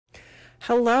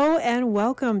Hello and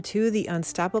welcome to the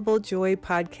Unstoppable Joy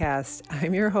podcast.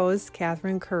 I'm your host,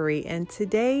 Catherine Curry, and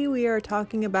today we are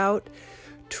talking about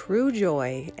true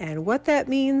joy and what that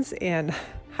means and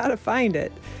how to find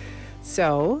it.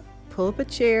 So pull up a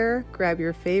chair, grab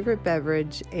your favorite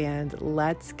beverage, and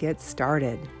let's get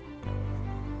started.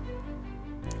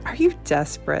 Are you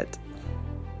desperate?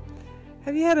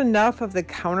 Have you had enough of the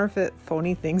counterfeit,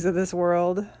 phony things of this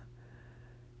world?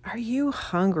 Are you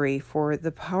hungry for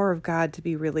the power of God to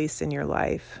be released in your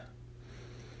life?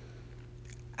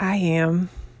 I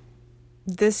am.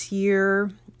 This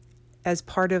year, as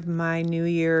part of my New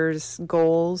Year's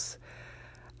goals,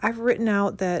 I've written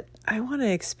out that I want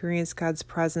to experience God's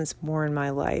presence more in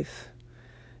my life.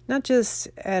 Not just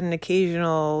at an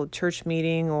occasional church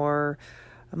meeting or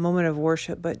a moment of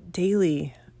worship, but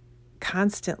daily,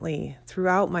 constantly,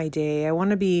 throughout my day. I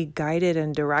want to be guided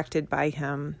and directed by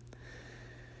Him.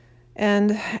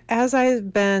 And as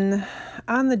I've been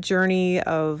on the journey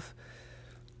of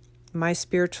my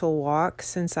spiritual walk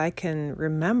since I can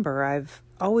remember, I've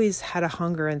always had a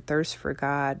hunger and thirst for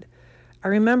God. I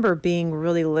remember being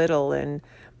really little and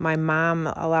my mom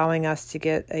allowing us to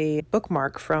get a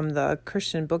bookmark from the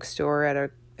Christian bookstore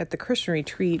at the Christian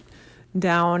retreat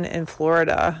down in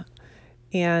Florida.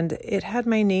 And it had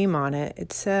my name on it.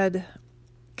 It said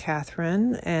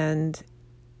Catherine, and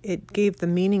it gave the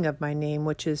meaning of my name,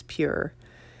 which is pure,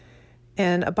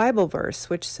 and a Bible verse,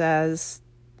 which says,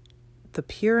 "The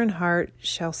pure in heart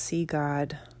shall see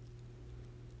God."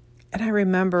 And I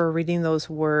remember reading those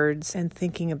words and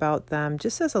thinking about them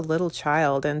just as a little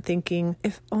child and thinking,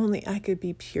 if only I could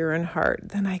be pure in heart,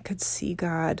 then I could see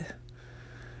God.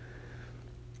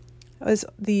 As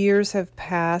the years have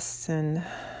passed and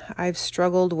I've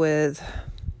struggled with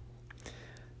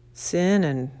sin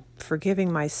and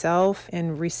forgiving myself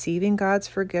and receiving God's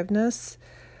forgiveness,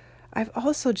 I've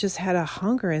also just had a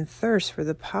hunger and thirst for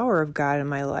the power of God in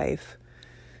my life,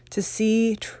 to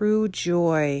see true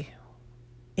joy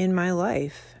in my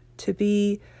life, to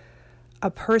be a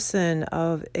person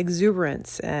of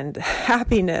exuberance and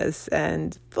happiness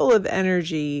and full of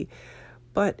energy.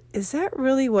 But is that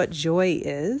really what joy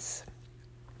is?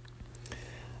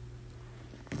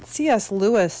 C.S.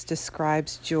 Lewis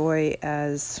describes joy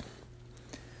as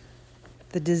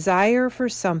the desire for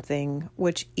something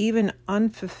which, even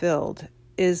unfulfilled,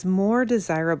 is more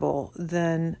desirable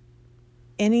than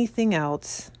anything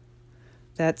else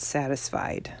that's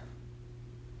satisfied.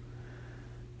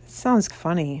 It sounds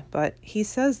funny, but he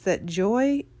says that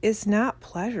joy is not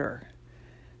pleasure.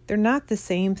 They're not the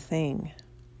same thing.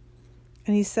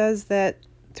 And he says that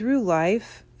through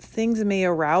life, things may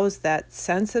arouse that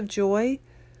sense of joy,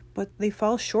 but they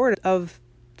fall short of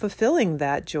fulfilling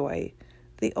that joy.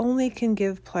 They only can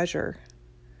give pleasure.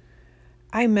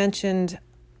 I mentioned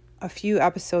a few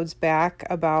episodes back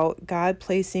about God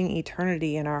placing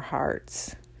eternity in our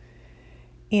hearts.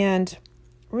 And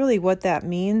really what that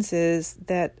means is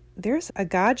that there's a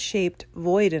God-shaped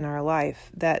void in our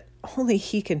life that only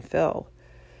He can fill.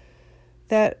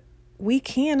 That we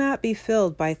cannot be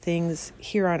filled by things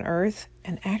here on earth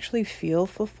and actually feel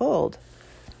fulfilled.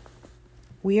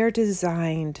 We are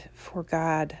designed for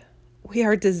God. We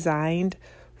are designed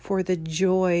for the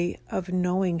joy of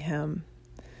knowing Him.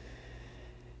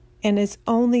 And it's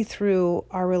only through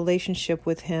our relationship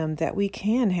with Him that we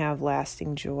can have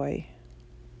lasting joy.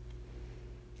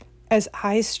 As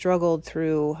I struggled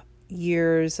through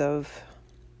years of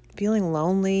feeling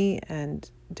lonely and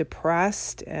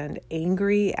depressed and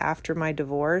angry after my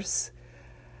divorce,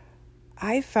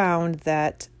 I found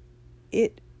that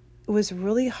it was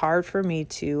really hard for me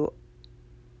to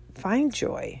find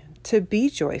joy, to be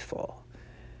joyful.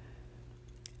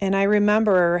 And I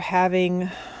remember having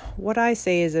what I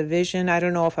say is a vision. I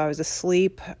don't know if I was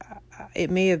asleep. It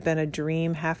may have been a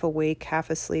dream, half awake, half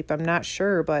asleep. I'm not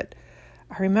sure, but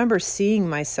I remember seeing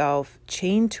myself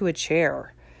chained to a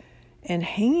chair and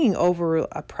hanging over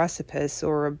a precipice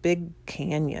or a big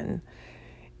canyon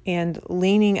and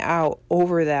leaning out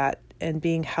over that and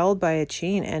being held by a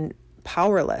chain and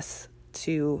powerless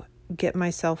to get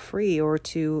myself free or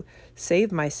to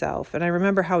save myself. And I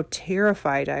remember how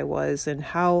terrified I was and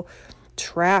how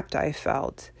trapped I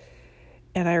felt.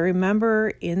 And I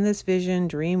remember in this vision,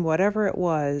 dream, whatever it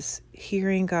was,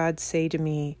 hearing God say to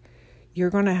me, "You're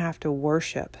going to have to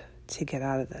worship to get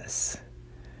out of this."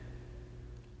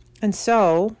 And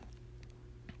so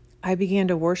I began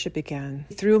to worship again.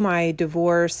 Through my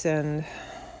divorce and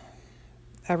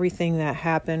everything that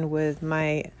happened with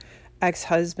my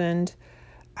ex-husband,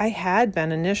 I had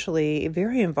been initially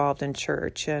very involved in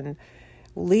church and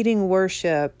leading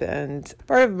worship and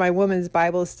part of my women's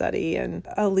Bible study and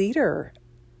a leader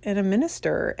and a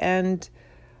minister. And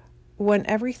when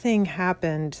everything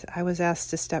happened, I was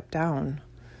asked to step down.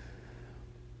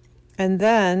 And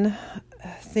then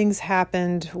things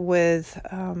happened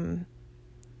within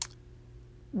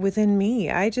me.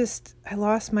 I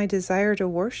lost my desire to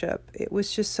worship. It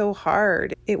was just so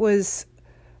hard. It was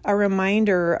a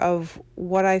reminder of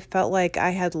what I felt like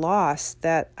I had lost,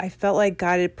 that I felt like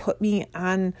God had put me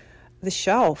on the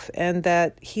shelf and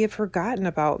that He had forgotten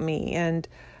about me, and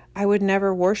I would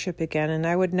never worship again and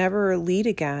I would never lead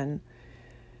again.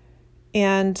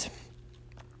 And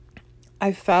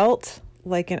I felt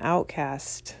like an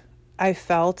outcast. I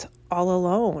felt all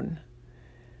alone.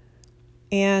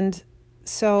 And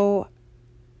so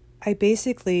I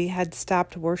basically had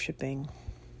stopped worshiping.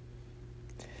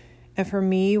 And for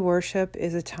me, worship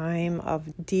is a time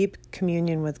of deep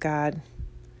communion with God.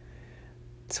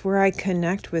 It's where I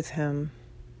connect with Him.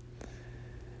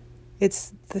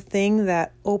 It's the thing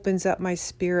that opens up my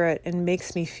spirit and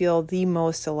makes me feel the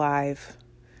most alive.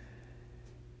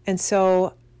 And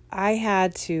so I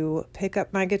had to pick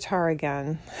up my guitar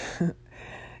again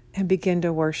and begin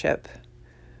to worship.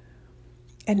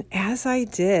 And as I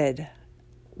did,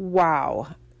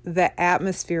 wow, the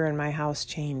atmosphere in my house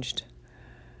changed.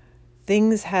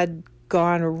 Things had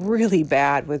gone really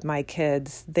bad with my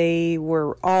kids. They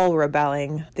were all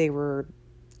rebelling. They were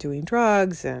doing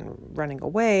drugs and running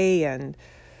away, and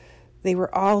they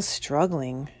were all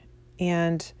struggling.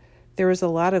 And there was a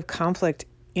lot of conflict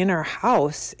in our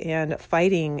house and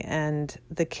fighting, and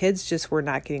the kids just were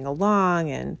not getting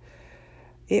along, and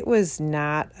it was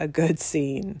not a good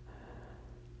scene.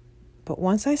 But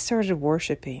once I started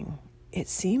worshiping, it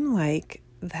seemed like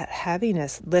that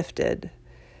heaviness lifted.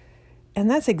 And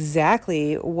that's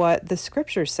exactly what the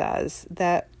scripture says,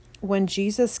 that when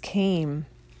Jesus came,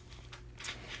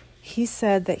 He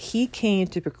said that He came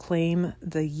to proclaim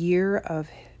the year of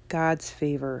God's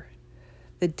favor,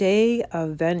 the day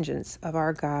of vengeance of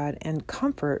our God, and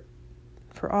comfort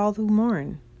for all who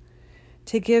mourn,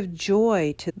 to give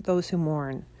joy to those who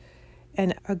mourn,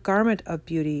 and a garment of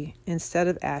beauty instead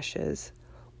of ashes,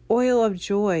 oil of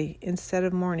joy instead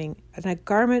of mourning, and a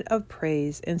garment of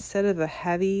praise instead of a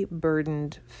heavy,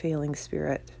 burdened, failing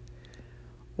spirit.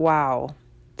 Wow,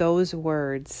 those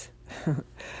words.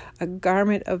 A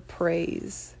garment of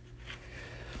praise.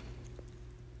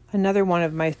 Another one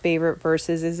of my favorite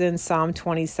verses is in Psalm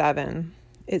 27.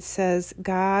 It says,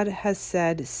 God has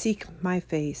said, seek my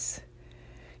face.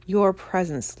 Your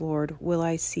presence, Lord, will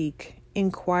I seek,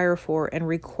 inquire for, and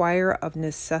require of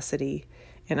necessity,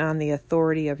 and on the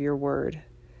authority of your word.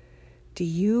 Do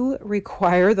you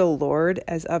require the Lord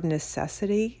as of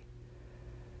necessity?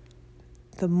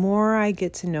 The more I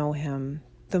get to know Him,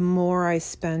 the more I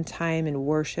spend time in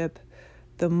worship,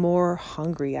 the more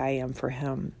hungry I am for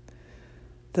Him.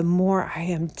 The more I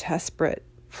am desperate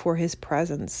for His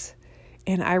presence,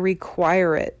 and I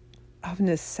require it of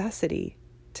necessity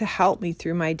to help me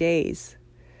through my days.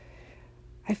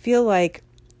 I feel like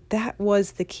that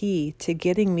was the key to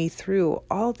getting me through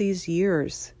all these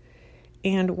years.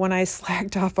 And when I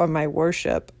slacked off on my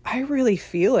worship, I really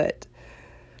feel it.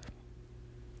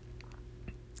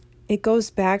 It goes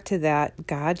back to that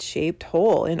God-shaped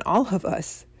hole in all of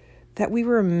us, that we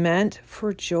were meant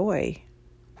for joy.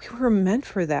 We were meant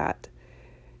for that.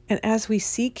 And as we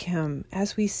seek Him,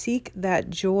 as we seek that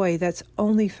joy that's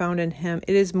only found in Him,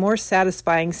 it is more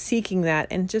satisfying seeking that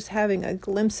and just having a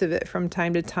glimpse of it from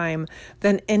time to time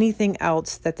than anything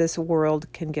else that this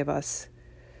world can give us.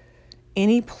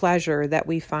 Any pleasure that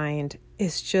we find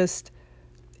is just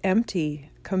empty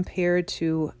compared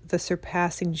to the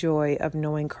surpassing joy of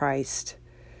knowing Christ.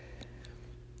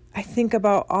 I think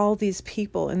about all these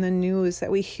people in the news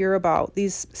that we hear about,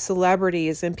 these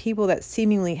celebrities and people that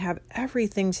seemingly have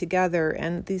everything together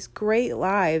and these great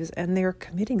lives, and they're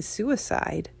committing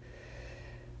suicide.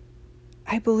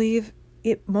 I believe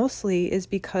it mostly is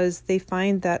because they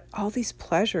find that all these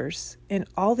pleasures and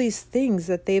all these things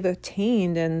that they've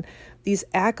attained and these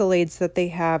accolades that they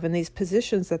have and these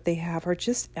positions that they have are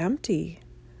just empty.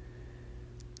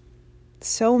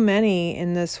 So many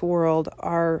in this world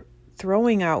are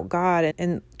throwing out God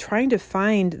and trying to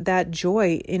find that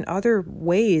joy in other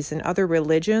ways, in other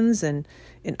religions and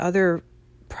in other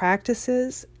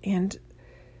practices. And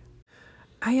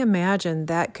I imagine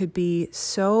that could be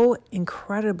so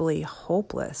incredibly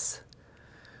hopeless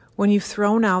when you've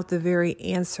thrown out the very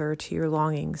answer to your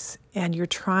longings and you're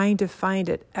trying to find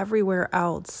it everywhere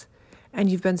else, and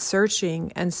you've been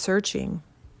searching and searching,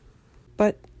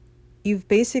 but you've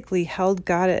basically held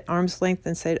God at arm's length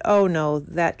and said, oh no,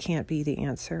 that can't be the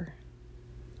answer.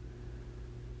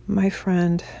 My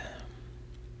friend,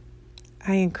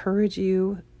 I encourage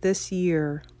you this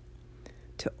year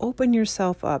to open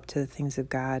yourself up to the things of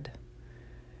God.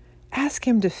 Ask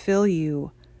Him to fill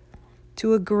you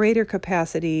to a greater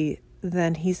capacity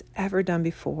than He's ever done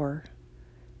before.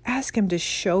 Ask Him to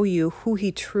show you who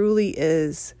He truly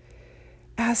is.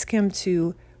 Ask Him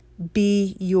to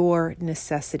be your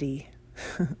necessity.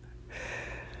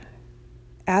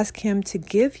 Ask Him to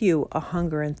give you a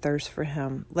hunger and thirst for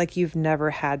Him like you've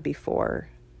never had before.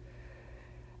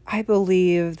 I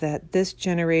believe that this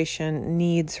generation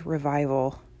needs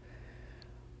revival.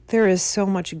 There is so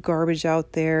much garbage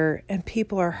out there, and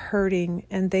people are hurting,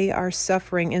 and they are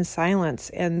suffering in silence.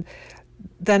 And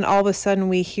then all of a sudden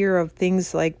we hear of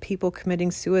things like people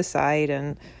committing suicide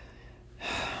and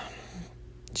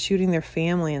shooting their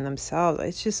family and themselves.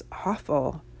 It's just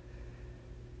awful.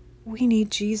 We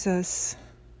need Jesus.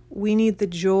 We need the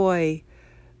joy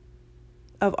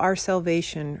of our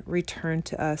salvation returned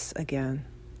to us again.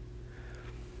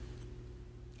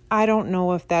 I don't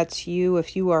know if that's you,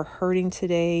 if you are hurting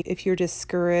today, if you're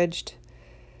discouraged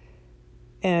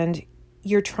and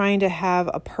you're trying to have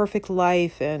a perfect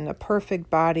life and a perfect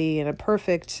body and a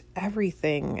perfect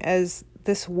everything, as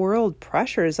this world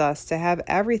pressures us to have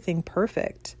everything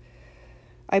perfect.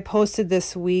 I posted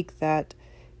this week that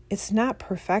it's not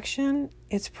perfection,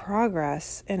 it's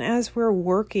progress. And as we're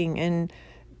working and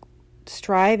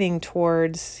striving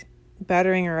towards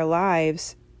bettering our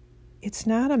lives, it's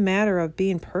not a matter of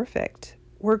being perfect.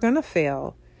 We're going to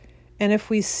fail. And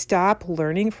if we stop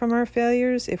learning from our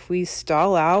failures, if we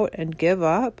stall out and give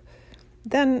up,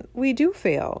 then we do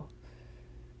fail.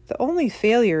 The only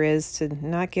failure is to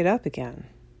not get up again,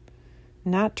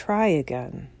 not try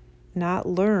again, not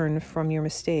learn from your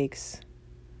mistakes.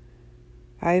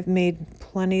 I've made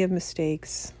plenty of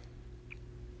mistakes,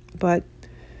 but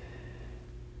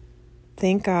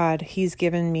thank God He's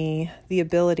given me the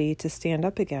ability to stand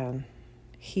up again.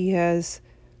 He has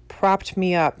propped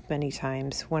me up many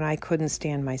times when I couldn't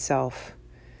stand myself.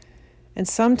 And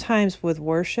sometimes with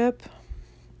worship,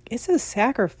 it's a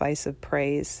sacrifice of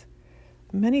praise.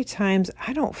 Many times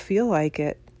I don't feel like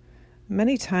it.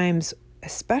 Many times,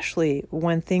 especially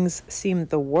when things seem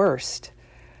the worst,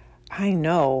 I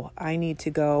know I need to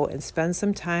go and spend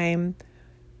some time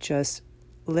just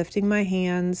lifting my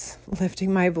hands,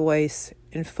 lifting my voice,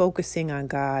 and focusing on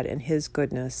God and His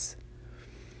goodness.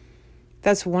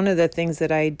 That's one of the things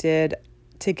that I did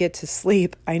to get to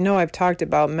sleep. I know I've talked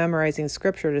about memorizing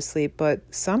scripture to sleep, but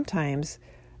sometimes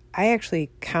I actually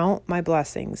count my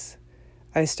blessings.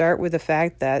 I start with the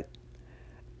fact that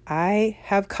I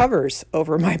have covers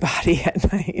over my body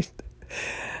at night.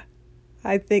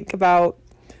 I think about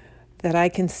that I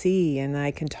can see and I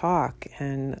can talk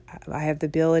and I have the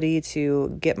ability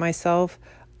to get myself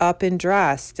up and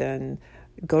dressed and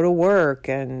go to work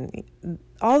and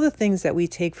all the things that we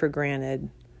take for granted.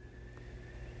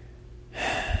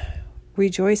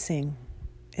 Rejoicing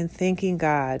and thanking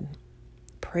God,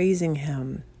 praising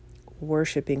Him,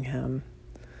 worshiping Him,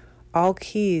 all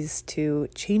keys to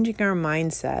changing our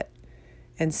mindset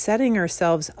and setting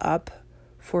ourselves up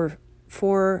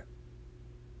for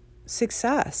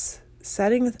success,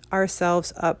 setting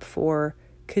ourselves up for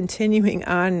continuing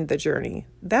on the journey.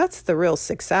 That's the real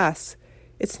success.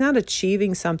 It's not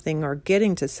achieving something or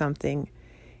getting to something.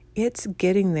 It's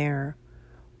getting there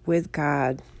with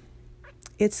God.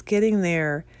 It's getting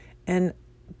there and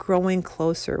growing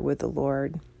closer with the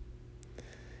Lord.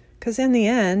 Because in the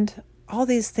end, all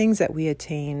these things that we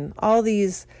attain, all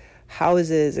these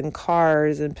houses and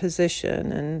cars and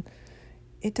position, and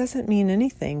it doesn't mean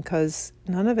anything because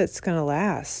none of it's going to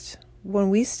last. When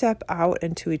we step out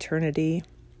into eternity,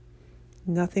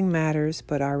 nothing matters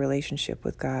but our relationship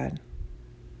with God.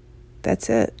 That's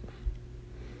it.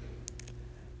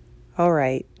 All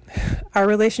right. Our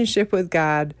relationship with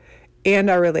God and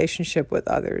our relationship with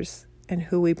others and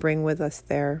who we bring with us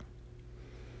there.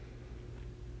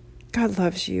 God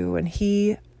loves you and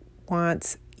He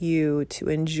wants you to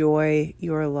enjoy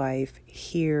your life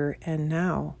here and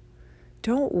now.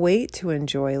 Don't wait to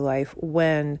enjoy life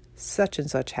when such and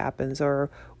such happens or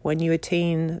when you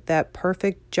attain that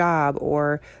perfect job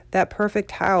or that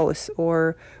perfect house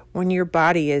or when your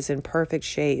body is in perfect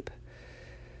shape.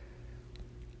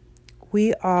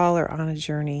 We all are on a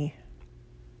journey.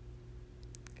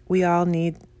 We all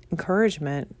need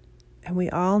encouragement and we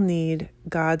all need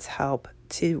God's help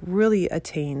to really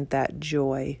attain that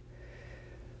joy.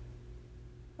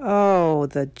 Oh,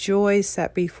 the joy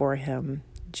set before Him.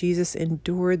 Jesus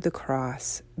endured the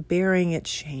cross, bearing its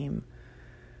shame.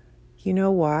 You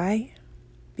know why?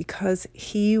 Because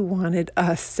He wanted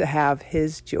us to have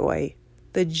His joy.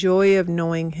 The joy of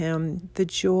knowing Him, the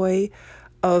joy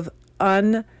of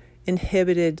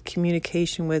uninhibited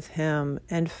communication with Him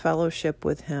and fellowship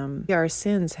with Him. Our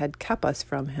sins had kept us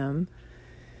from Him.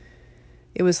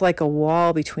 It was like a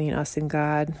wall between us and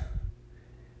God.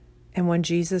 And when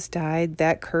Jesus died,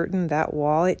 that curtain, that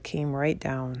wall, it came right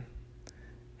down.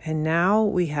 And now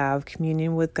we have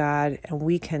communion with God, and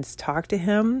we can talk to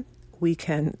Him. We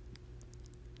can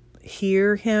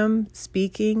hear Him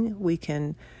speaking. We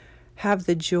can have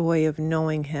the joy of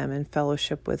knowing Him and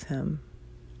fellowship with Him.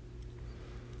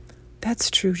 That's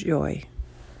true joy.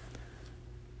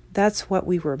 That's what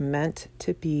we were meant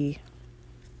to be.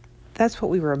 That's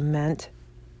what we were meant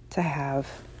to have.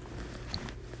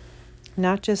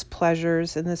 Not just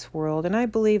pleasures in this world. And I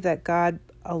believe that God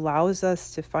allows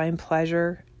us to find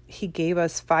pleasure. He gave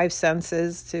us 5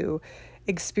 senses to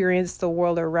experience the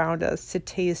world around us, to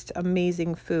taste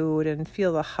amazing food and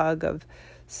feel the hug of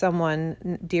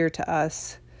someone dear to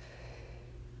us.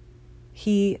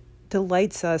 He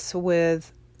delights us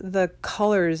with the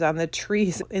colors on the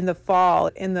trees in the fall,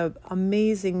 in the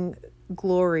amazing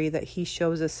glory that He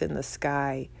shows us in the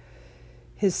sky,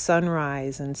 His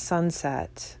sunrise and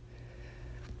sunset,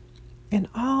 and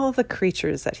all the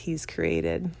creatures that He's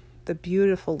created, the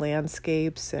beautiful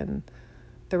landscapes and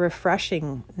the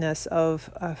refreshingness of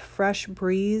a fresh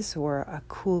breeze or a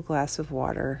cool glass of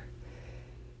water.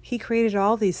 He created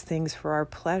all these things for our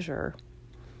pleasure.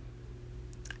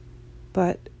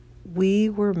 But we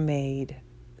were made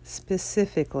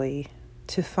specifically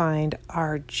to find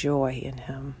our joy in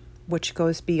Him, which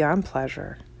goes beyond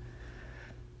pleasure.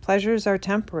 Pleasures are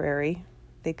temporary,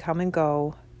 they come and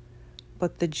go,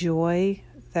 but the joy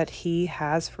that He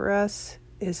has for us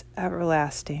is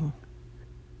everlasting.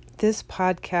 This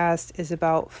podcast is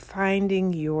about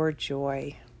finding your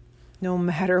joy, no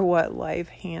matter what life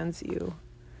hands you.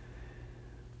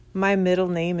 My middle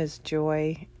name is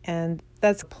Joy, and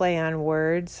that's a play on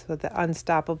words with the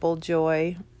unstoppable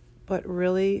joy. But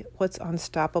really, what's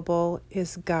unstoppable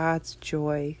is God's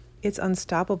joy. It's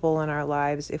unstoppable in our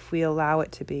lives if we allow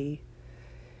it to be.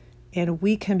 And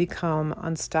we can become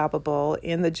unstoppable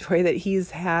in the joy that He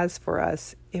has for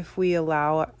us if we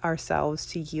allow ourselves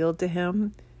to yield to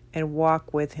Him and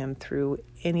walk with Him through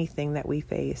anything that we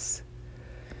face.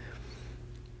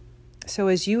 So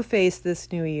as you face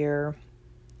this new year,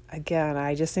 again,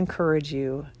 I just encourage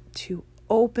you to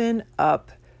open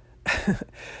up,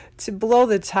 to blow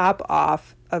the top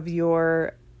off of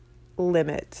your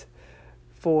limit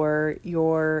for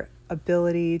your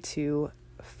ability to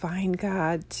find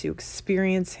God, to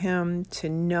experience Him, to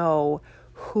know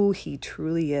who He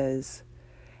truly is.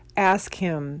 Ask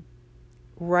Him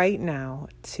right now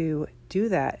to do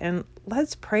that. And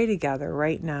let's pray together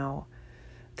right now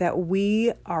that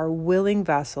we are willing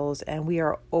vessels and we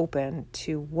are open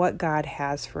to what God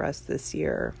has for us this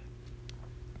year.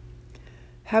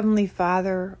 Heavenly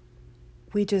Father,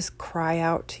 we just cry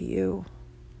out to You.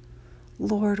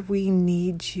 Lord, we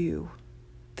need You.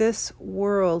 This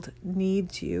world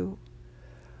needs You.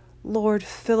 Lord,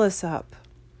 fill us up,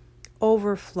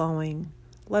 overflowing.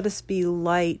 Let us be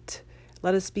light.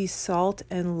 Let us be salt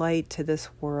and light to this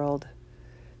world,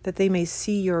 that they may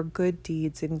see Your good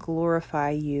deeds and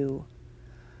glorify You.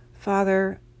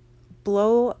 Father,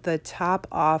 blow the top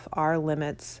off our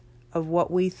limits of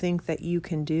what we think that You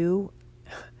can do.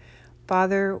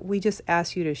 Father, we just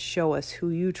ask You to show us who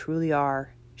You truly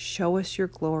are. Show us Your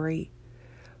glory.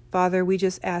 Father, we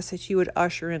just ask that You would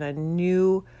usher in a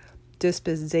new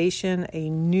dispensation, a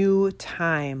new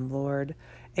time, Lord,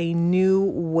 a new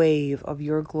wave of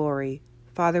Your glory.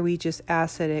 Father, we just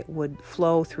ask that it would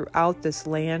flow throughout this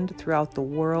land, throughout the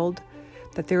world,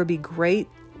 that there would be great,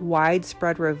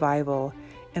 widespread revival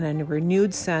and a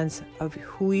renewed sense of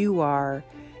who You are.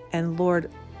 And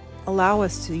Lord, allow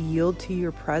us to yield to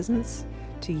Your presence,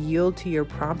 to yield to Your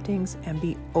promptings, and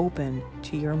be open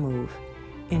to Your move.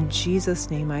 In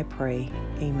Jesus' name I pray,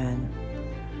 amen.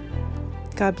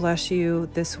 God bless you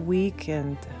this week,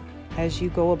 and as you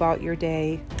go about your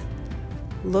day,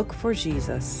 look for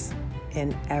Jesus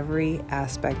in every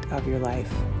aspect of your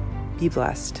life. Be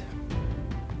blessed.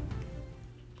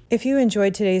 If you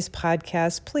enjoyed today's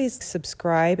podcast, please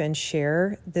subscribe and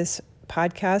share this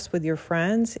podcast with your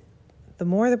friends. The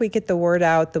more that we get the word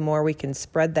out, the more we can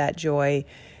spread that joy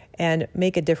and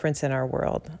make a difference in our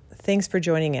world. Thanks for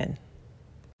joining in.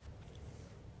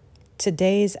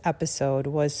 Today's episode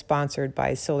was sponsored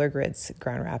by Solar Grids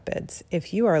Grand Rapids.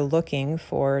 If you are looking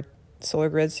for solar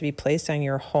grids to be placed on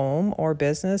your home or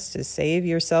business to save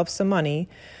yourself some money,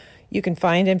 you can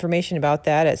find information about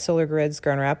that at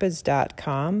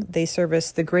solargridsgrandrapids.com. They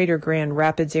service the greater Grand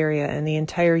Rapids area and the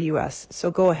entire U.S.,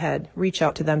 so go ahead, reach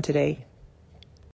out to them today.